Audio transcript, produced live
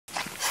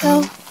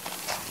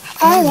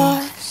myself, I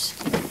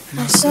lost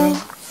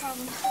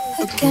myself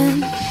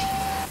again,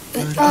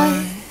 but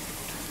I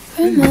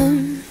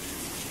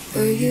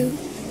remember you.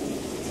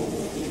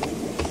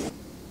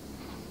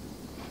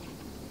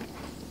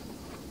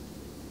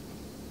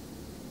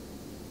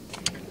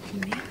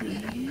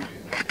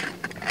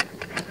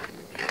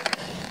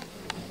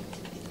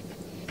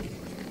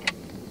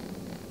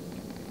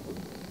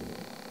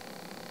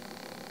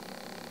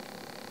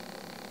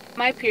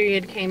 My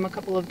period came a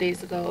couple of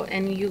days ago,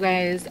 and you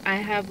guys, I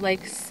have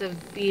like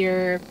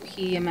severe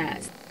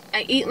PMS.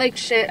 I eat like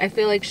shit, I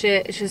feel like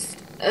shit, it's just,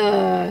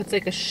 it's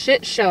like a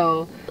shit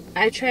show.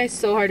 I try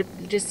so hard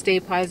to just stay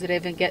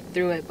positive and get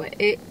through it, but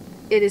it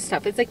is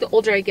tough. It's like the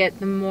older I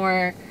get, the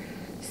more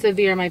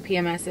severe my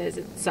PMS is.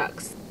 It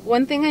sucks.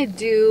 One thing I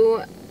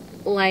do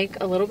like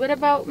a little bit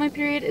about my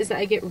period is that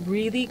I get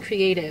really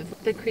creative.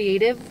 The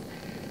creative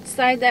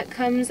side that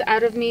comes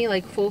out of me,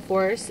 like full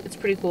force, it's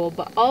pretty cool.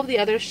 But all of the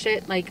other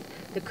shit, like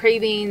the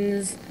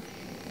cravings,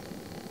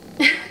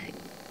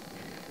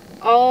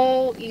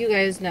 all you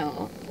guys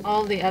know,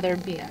 all the other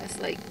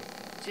BS, like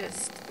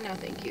just no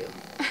thank you.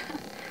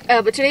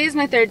 But today is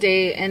my third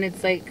day, and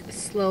it's like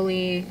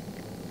slowly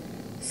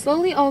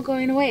all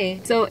going away.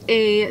 So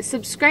a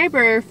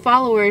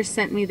follower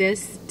sent me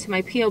this to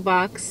my P.O.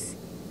 box,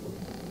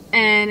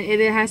 and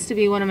it has to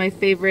be one of my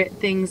favorite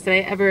things that I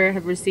ever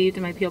have received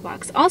in my P.O.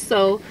 box.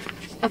 Also,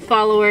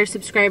 a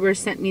subscriber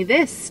sent me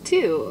this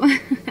too.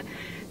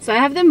 So I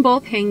have them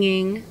both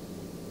hanging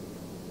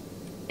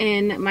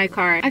in my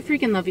car. I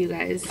freaking love you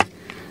guys.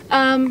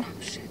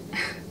 Shit.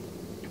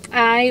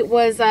 I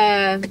was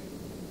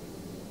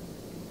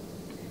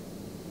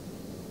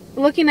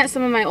looking at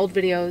some of my old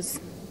videos,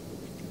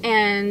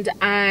 and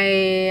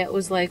I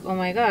was like, oh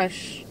my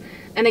gosh.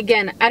 And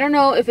again, I don't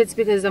know if it's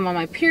because I'm on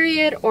my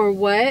period or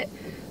what,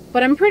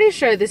 but I'm pretty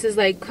sure this is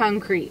like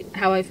concrete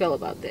how I feel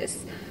about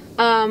this.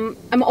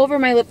 I'm over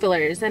my lip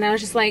fillers, and I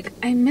was just like,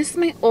 I miss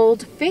my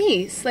old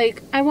face.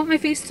 Like, I want my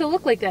face to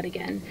look like that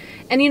again.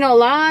 And you know, a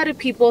lot of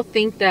people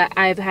think that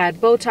I've had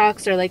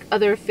Botox or like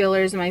other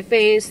fillers in my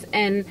face,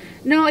 and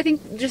no, I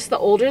think just the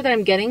older that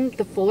I'm getting,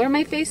 the fuller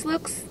my face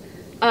looks.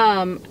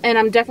 And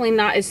I'm definitely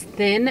not as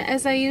thin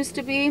as I used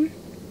to be,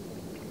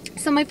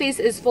 so my face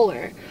is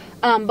fuller.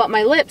 But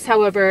my lips,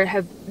 however,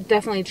 have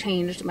definitely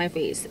changed my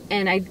face,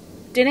 and I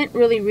didn't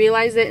really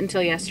realize it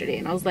until yesterday.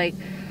 And I was like,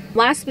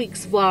 last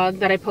week's vlog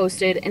that I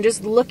posted, and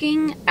just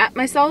looking at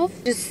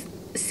myself, just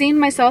seeing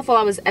myself while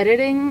I was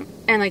editing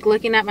and like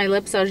looking at my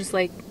lips, I was just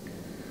like,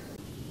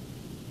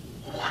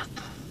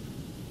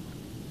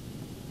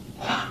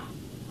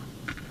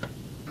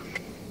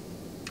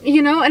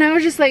 you know, and I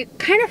was just like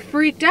kind of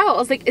freaked out. I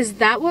was like, is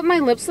that what my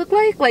lips look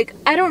like? Like,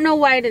 I don't know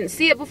why I didn't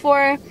see it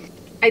before.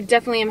 I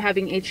definitely am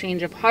having a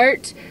change of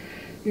heart.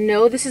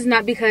 No, this is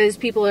not because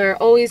people are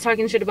always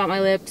talking shit about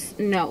my lips.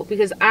 No,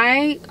 because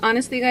I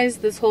honestly, guys,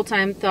 this whole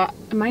time thought,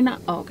 am I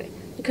not? Oh, okay.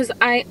 Because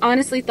I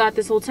honestly thought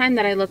this whole time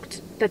that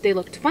they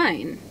looked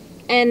fine.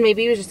 And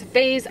maybe it was just a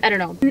phase, I don't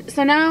know.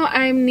 So now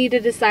I need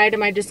to decide,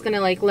 am I just gonna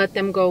like let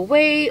them go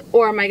away,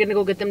 or am I gonna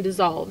go get them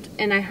dissolved?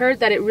 And I heard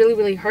that it really,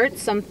 really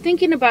hurts. So I'm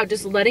thinking about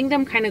just letting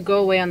them kind of go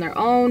away on their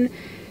own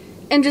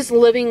and just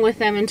living with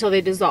them until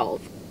they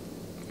dissolve.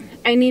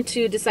 I need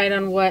to decide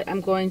on what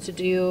I'm going to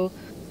do.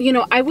 You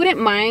know, I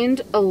wouldn't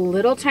mind a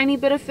little tiny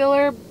bit of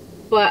filler,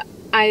 but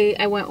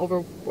I went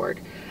overboard.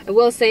 I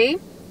will say,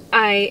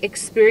 I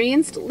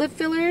experienced lip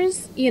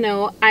fillers. You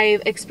know,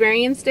 I've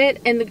experienced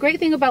it, and the great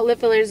thing about lip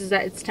fillers is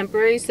that it's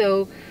temporary,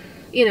 so,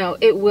 you know,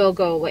 it will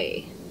go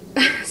away.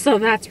 So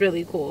that's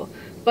really cool.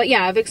 But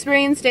yeah, I've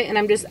experienced it, and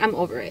I'm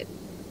over it.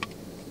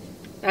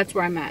 That's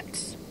where I'm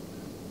at.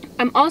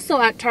 I'm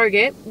also at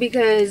Target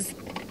because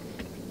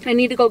I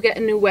need to go get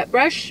a new wet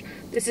brush.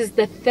 This is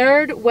the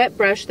third wet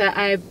brush that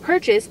I've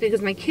purchased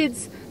because my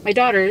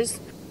daughters,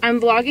 I'm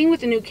vlogging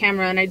with a new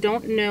camera, and I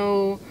don't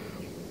know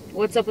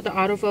what's up with the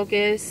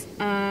autofocus.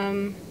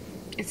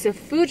 It's a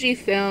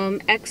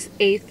Fujifilm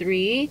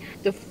X-A3.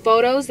 The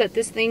photos that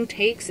this thing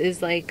takes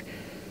is like,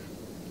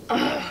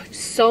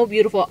 so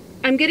beautiful.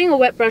 I'm getting a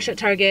wet brush at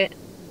Target.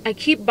 I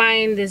keep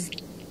buying this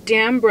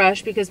damn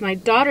brush because my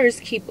daughters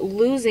keep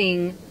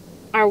losing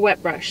our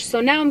wet brush.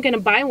 So now I'm gonna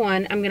buy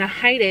one, I'm gonna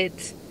hide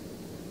it,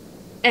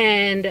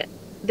 and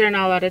they're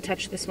not allowed to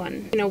touch this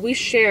one. You know, we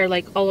share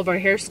like all of our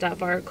hair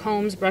stuff, our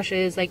combs,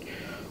 brushes, like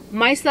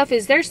my stuff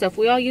is their stuff.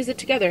 We all use it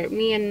together,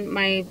 me and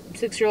my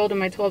 6-year-old and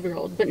my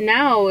 12-year-old. But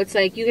now it's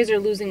like, you guys are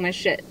losing my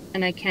shit,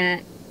 and I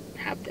can't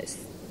have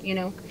this, you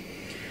know?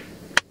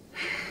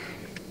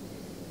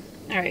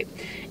 Alright.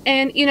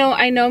 And, you know,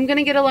 I know I'm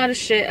gonna get a lot of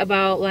shit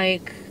about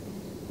like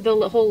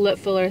the whole lip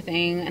filler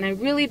thing, and I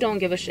really don't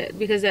give a shit,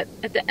 because at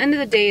the end of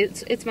the day,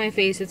 it's my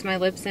face, it's my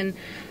lips, and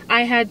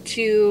I had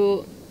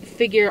to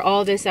figure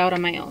all this out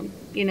on my own.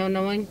 You know,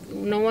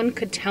 no one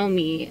could tell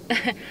me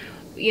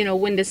you know,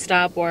 when to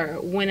stop or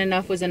when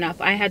enough was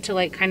enough. I had to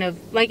like kind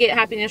of, like it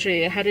happened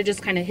yesterday, it had to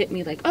just kind of hit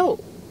me like, oh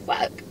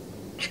fuck,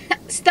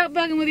 stop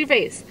bugging with your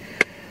face.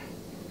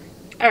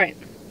 All right,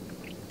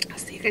 I'll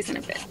see you guys in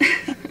a bit.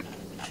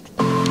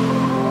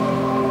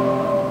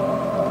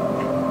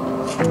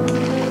 I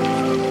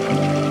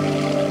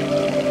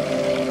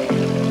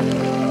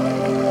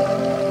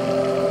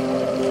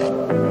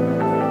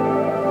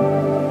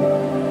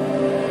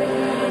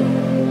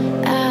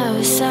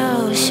was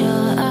so sure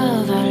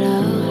of our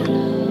love.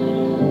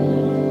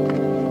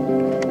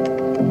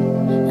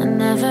 I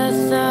never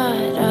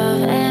thought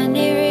of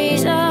any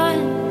reason,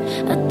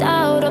 a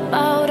doubt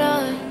about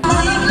us.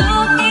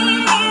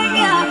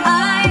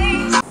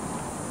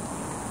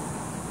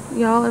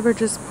 Y'all ever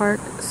just park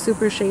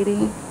super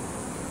shady?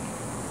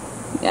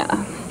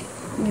 Yeah,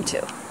 me too.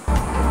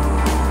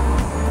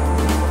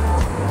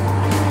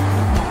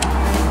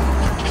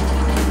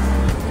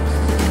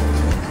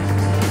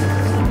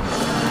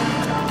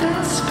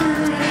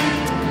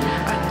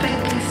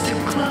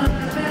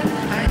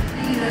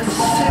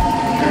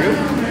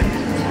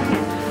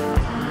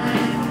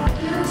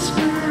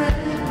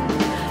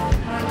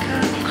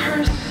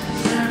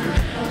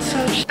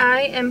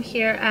 I am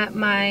here at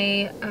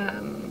my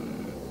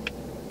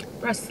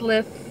breast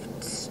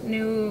lift,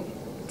 new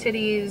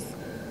titties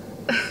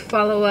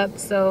follow-up.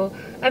 So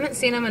I haven't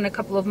seen him in a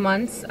couple of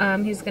months.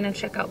 He's gonna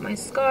check out my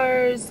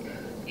scars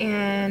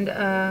and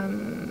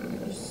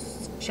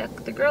just check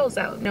the girls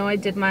out. No, I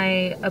did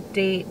my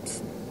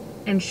update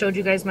and showed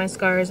you guys my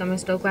scars on my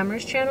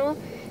StillGlamMom channel,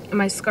 and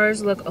my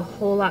scars look a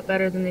whole lot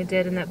better than they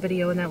did in that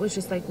video, and that was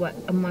just like what,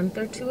 a month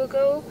or two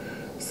ago.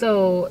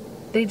 So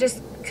they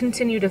just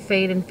continue to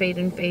fade and fade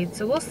and fade.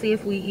 So we'll see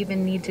if we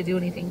even need to do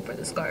anything for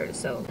the scars.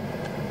 So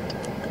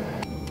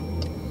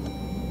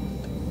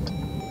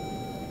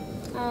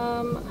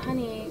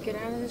honey, get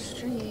out of the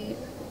street.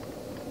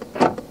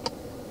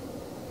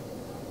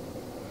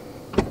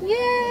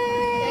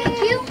 Yay!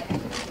 Thank you.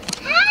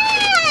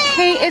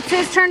 Hey, it's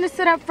his turn to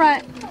sit up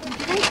front.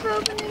 Thanks for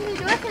opening the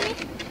door for me.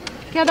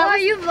 Yeah, that Are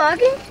you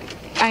vlogging?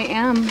 I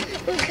am.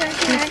 Okay.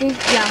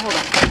 Yeah, hold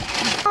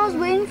on. I was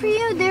waiting for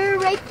you. They were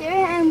right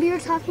there, and we were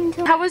talking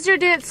to. How was your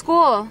day at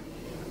school?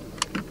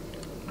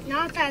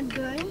 Not that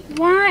good.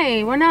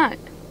 Why? Why not?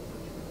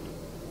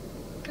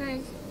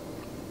 Cause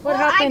What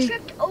happened? I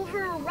tripped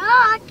over a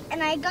rock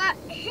and I got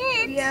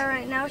hit. Yeah,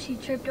 right now she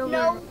tripped over.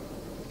 No,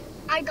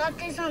 I got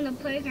this on the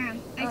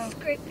playground. I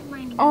scraped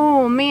my knee.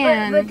 Oh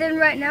man. But then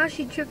right now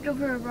she tripped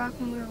over a rock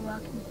when we were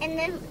walking. And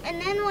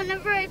then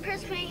whenever I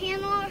pressed my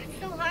hand on it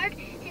so hard,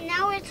 and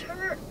now it's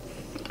hurt.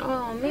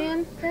 Oh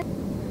man.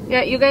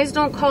 Yeah, you guys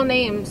don't call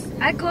names.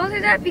 I called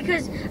her that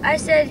because I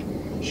said,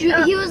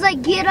 He was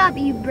like, "Get up,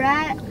 you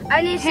brat."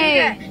 I didn't say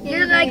that. He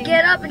was like,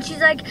 get up, and she's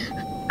like,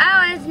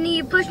 ow, Anthony,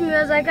 you pushed me. I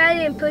was like, I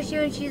didn't push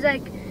you, and she's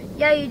like,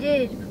 yeah, you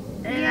did.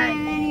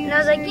 And I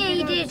was like, yeah,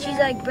 you did. She's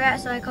like, brat,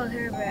 so I called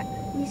her a brat.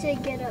 You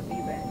said, "Get up,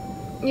 you brat."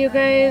 You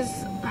guys,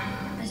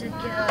 I said,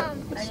 get up.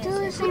 I Still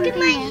didn't say look at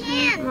my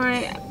hand.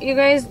 right, you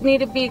guys need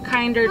to be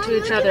kinder to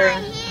each other. Look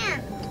at my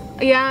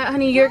hand. Yeah,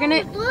 honey, you're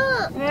gonna.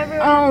 Look.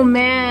 Oh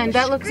man,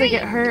 that looks like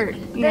it hurt.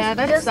 Yeah,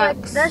 that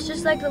sucks. That's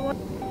just like the one.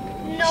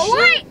 No,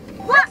 what?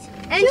 What?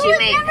 And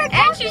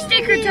she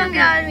stick her tongue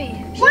out at me.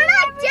 Well,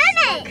 I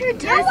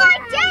didn't. No, I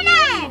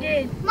You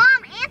didn't. did. Mom,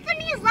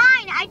 Anthony's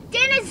lying. I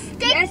didn't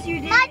stick Yes, you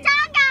did. my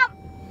tongue out.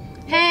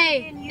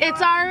 Hey,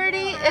 it's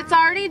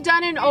already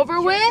done and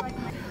over with.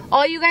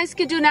 All you guys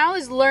can do now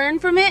is learn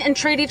from it and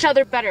treat each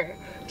other better.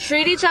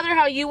 Treat each other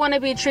how you want to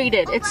be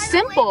treated. It's by the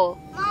simple.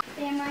 Mom,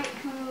 they might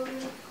come over.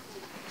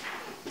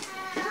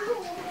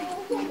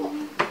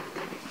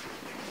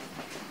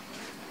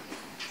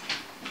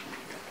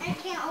 I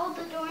can't hold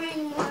the door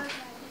anymore.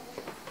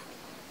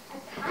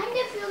 I kind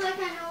of feel like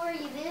I know where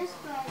it is,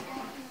 but I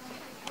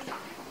don't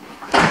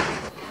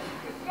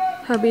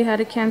know. Hubby had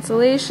a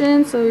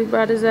cancellation, so he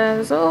brought his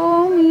ass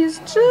home. He's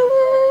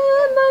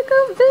chilling like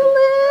a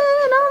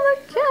villain on the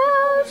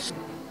couch.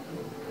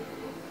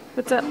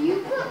 What's up?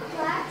 You put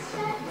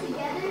Flagstaff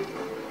together?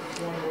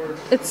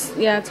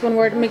 It's one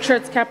word. Make sure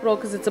it's capital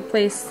because it's a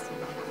place.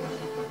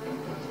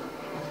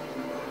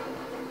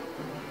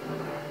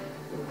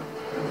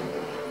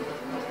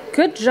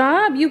 Good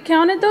job. You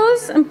counted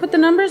those and put the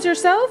numbers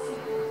yourself?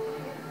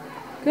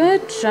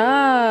 Good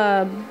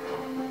job.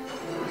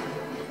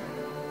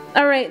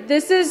 All right,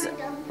 this is,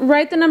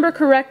 write the number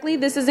correctly.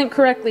 This isn't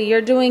correctly.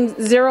 You're doing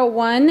 0,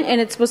 1,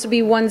 and it's supposed to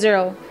be 1,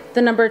 0.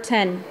 The number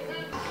 10.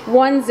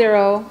 1,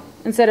 0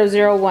 instead of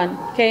 0, 1,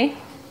 okay?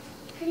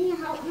 Can you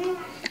help me?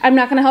 I'm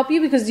not going to help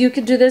you because you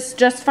could do this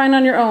just fine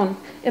on your own.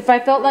 If I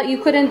felt that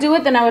you couldn't do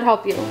it, then I would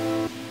help you.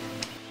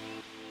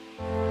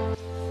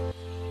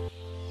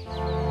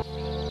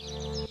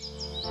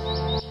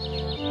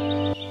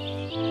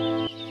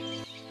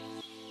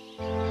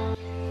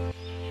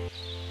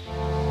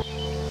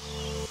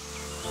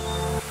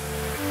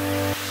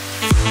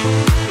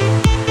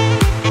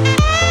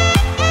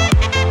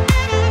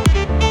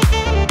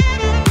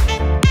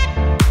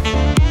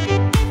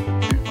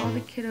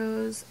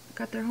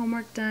 Got their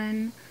homework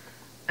done.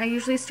 I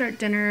usually start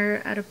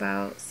dinner at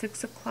about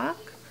 6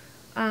 o'clock,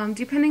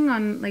 depending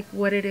on like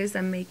what it is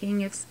I'm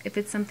making. If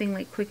it's something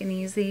like quick and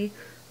easy,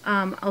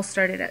 I'll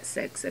start it at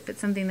 6. If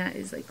it's something that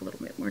is like a little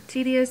bit more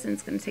tedious and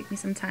it's going to take me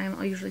some time,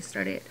 I'll usually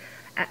start it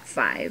at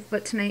 5.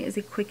 But tonight is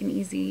a quick and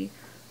easy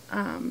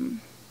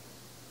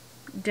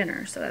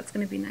dinner, so that's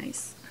going to be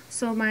nice.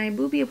 So my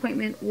boobie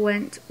appointment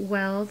went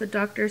well. The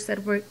doctor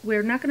said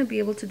we're not going to be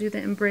able to do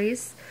the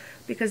embrace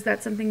because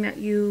that's something that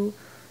you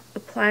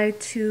apply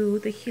to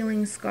the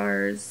healing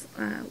scars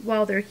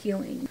while they're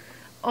healing.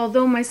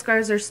 Although my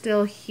scars are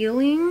still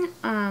healing,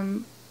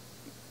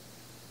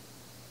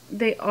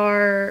 they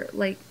are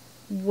like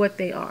what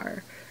they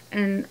are,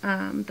 and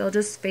they'll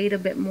just fade a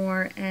bit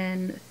more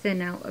and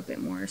thin out a bit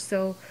more.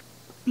 So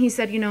he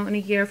said, you know, in a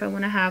year, if I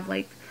want to have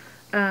like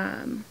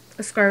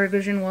a scar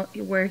revision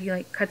where he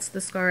like cuts the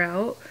scar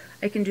out,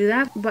 I can do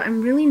that. But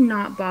I'm really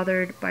not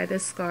bothered by the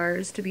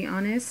scars, to be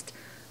honest.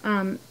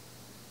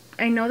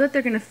 I know that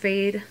they're gonna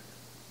fade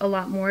a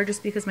lot more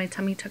just because my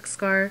tummy tuck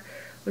scar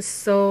was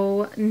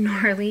so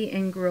gnarly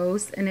and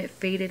gross, and it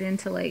faded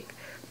into like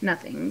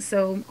nothing.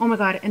 So, oh my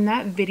god, and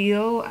that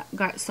video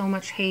got so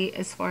much hate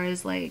as far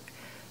as like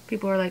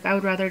people are like, I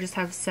would rather just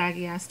have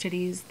saggy ass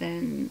titties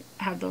than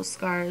have those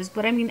scars.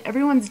 But I mean,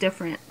 everyone's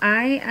different.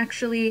 I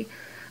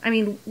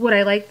mean, would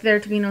I like there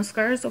to be no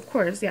scars? Of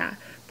course, yeah.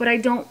 But I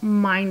don't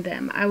mind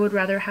them. I would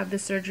rather have the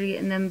surgery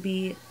and them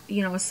be,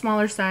 you know, a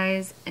smaller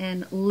size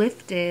and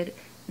lifted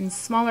and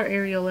smaller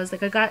areolas.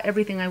 Like, I got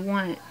everything I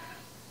want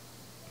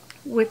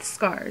with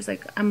scars.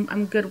 Like,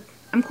 I'm good.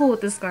 I'm cool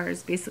with the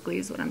scars, basically,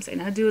 is what I'm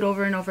saying. I do it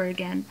over and over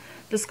again.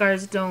 The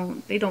scars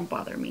don't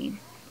bother me.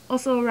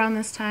 Also, around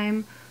this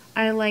time,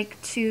 I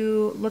like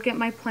to look at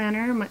my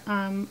planner,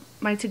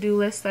 my to-do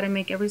list that I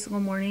make every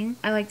single morning.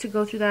 I like to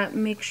go through that,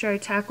 make sure I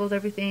tackled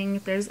everything.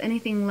 If there's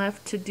anything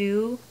left to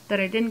do that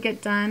I didn't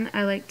get done,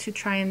 I like to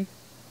try and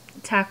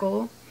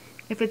tackle.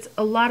 If it's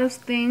a lot of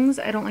things,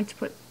 I don't like to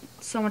put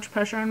so much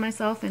pressure on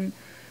myself and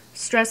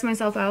stress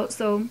myself out.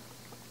 So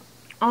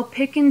I'll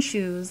pick and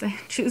choose. I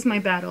choose my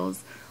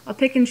battles. I'll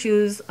pick and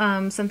choose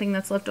something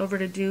that's left over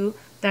to do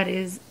that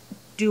is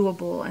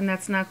doable and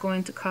that's not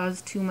going to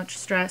cause too much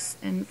stress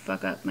and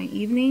fuck up my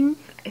evening.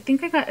 I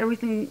think I got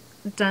everything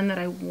done that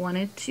I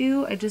wanted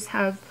to. I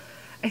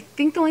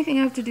think the only thing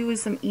I have to do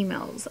is some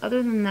emails.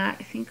 Other than that,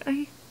 I think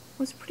I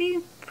was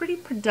pretty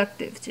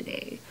productive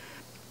today.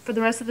 For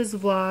the rest of this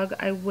vlog,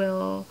 I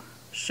will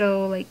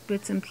show like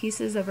bits and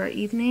pieces of our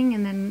evening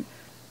and then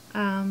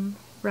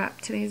wrap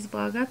today's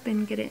vlog up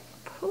and get it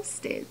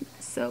posted.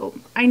 So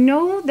I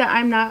know that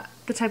I'm not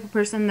the type of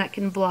person that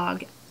can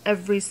vlog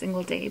every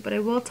single day, but I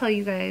will tell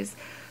you guys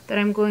that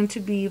I'm going to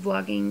be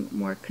vlogging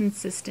more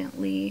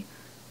consistently.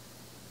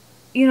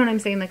 You know what I'm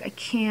saying? Like, I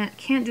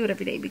can't do it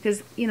every day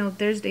because, you know,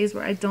 there's days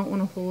where I don't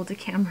want to hold a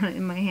camera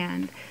in my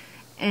hand.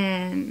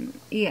 And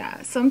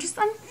yeah, so I'm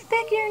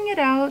figuring it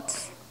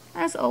out.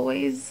 As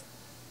always,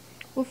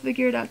 we'll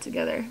figure it out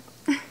together.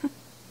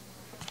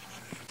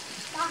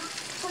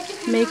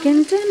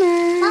 Making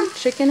dinner. Mom.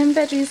 Chicken and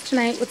veggies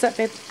tonight. What's up,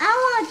 babe?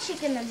 I want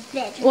chicken and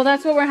veggies. Well,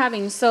 that's what we're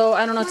having, so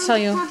I don't know what to tell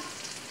you.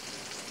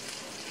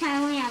 Can I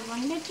only have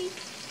one veggie?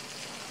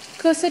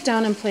 Go sit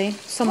down and play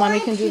so Mommy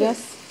can do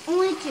this.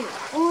 Only two,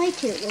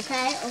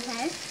 okay?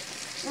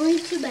 Only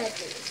two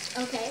veggies,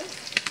 okay?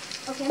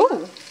 Okay.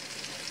 Ooh.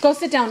 Go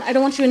sit down. I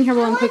don't want you in here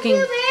while I'm cooking.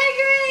 Two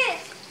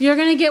veggies. You're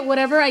gonna get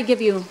whatever I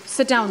give you.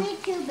 Sit down. Only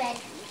two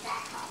veggies at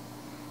home.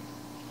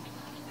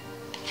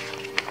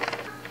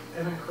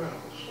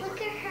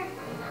 Look at her.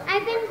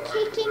 I've been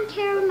taking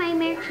care of my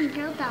American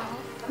Girl dolls.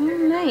 Oh,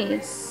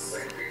 nice.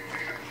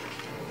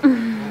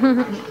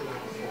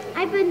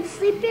 I've been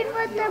sleeping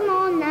with them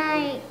all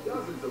night.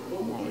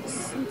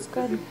 Nice. That's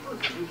good.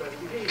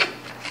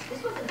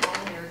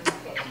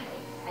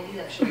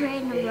 She's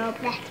wearing a robe.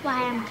 That's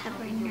why I'm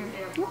covering her.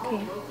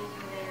 Okay.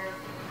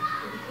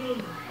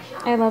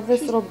 I love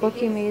this little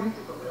book you made.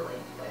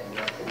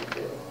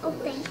 Oh,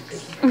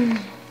 thanks.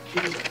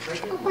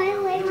 Oh, by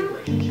the way,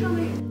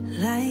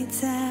 Mom,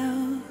 Lights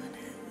out,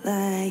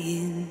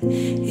 lying